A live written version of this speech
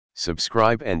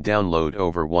Subscribe and download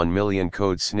over 1 million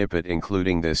code snippet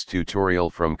including this tutorial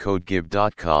from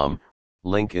codegive.com,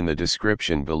 link in the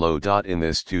description below. In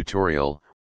this tutorial,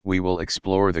 we will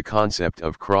explore the concept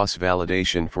of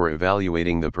cross-validation for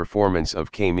evaluating the performance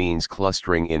of k-means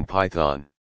clustering in Python.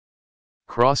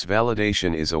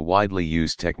 Cross-validation is a widely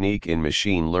used technique in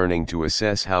machine learning to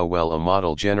assess how well a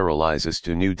model generalizes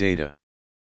to new data.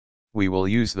 We will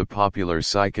use the popular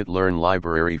scikit-learn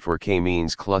library for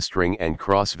k-means clustering and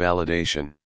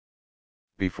cross-validation.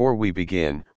 Before we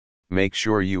begin, make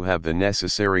sure you have the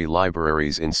necessary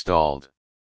libraries installed.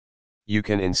 You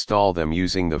can install them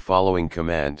using the following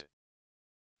command.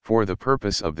 For the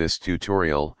purpose of this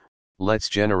tutorial, let's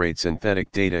generate synthetic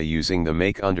data using the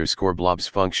make_blobs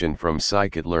function from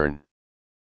scikit-learn.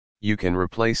 You can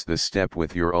replace this step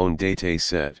with your own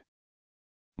dataset.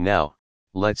 Now,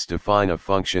 let's define a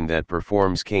function that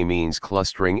performs k-means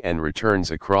clustering and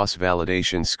returns a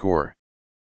cross-validation score.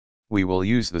 We will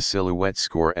use the silhouette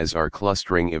score as our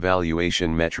clustering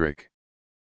evaluation metric.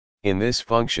 In this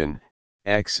function,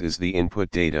 x is the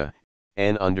input data,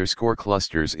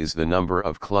 n_clusters is the number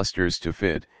of clusters to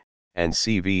fit, and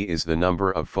cv is the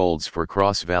number of folds for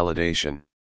cross-validation.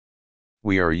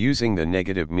 We are using the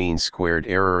negative mean squared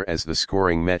error as the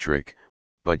scoring metric,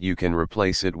 but you can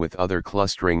replace it with other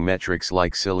clustering metrics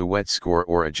like silhouette score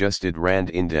or adjusted rand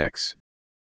index.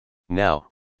 Now,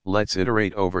 let's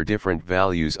iterate over different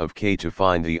values of k to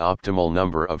find the optimal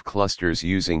number of clusters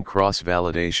using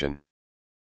cross-validation.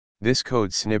 This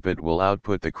code snippet will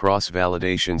output the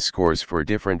cross-validation scores for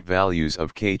different values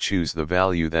of k. Choose the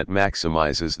value that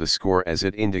maximizes the score as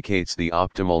it indicates the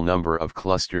optimal number of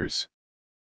clusters.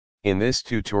 In this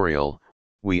tutorial,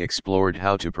 we explored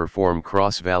how to perform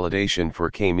cross-validation for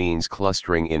k-means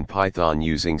clustering in Python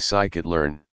using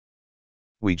scikit-learn.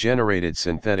 We generated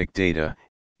synthetic data,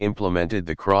 implemented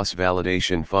the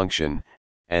cross-validation function,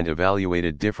 and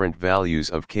evaluated different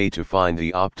values of k to find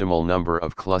the optimal number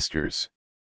of clusters.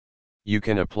 You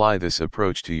can apply this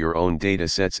approach to your own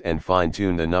datasets and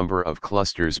fine-tune the number of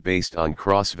clusters based on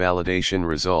cross-validation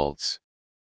results.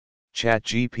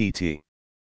 ChatGPT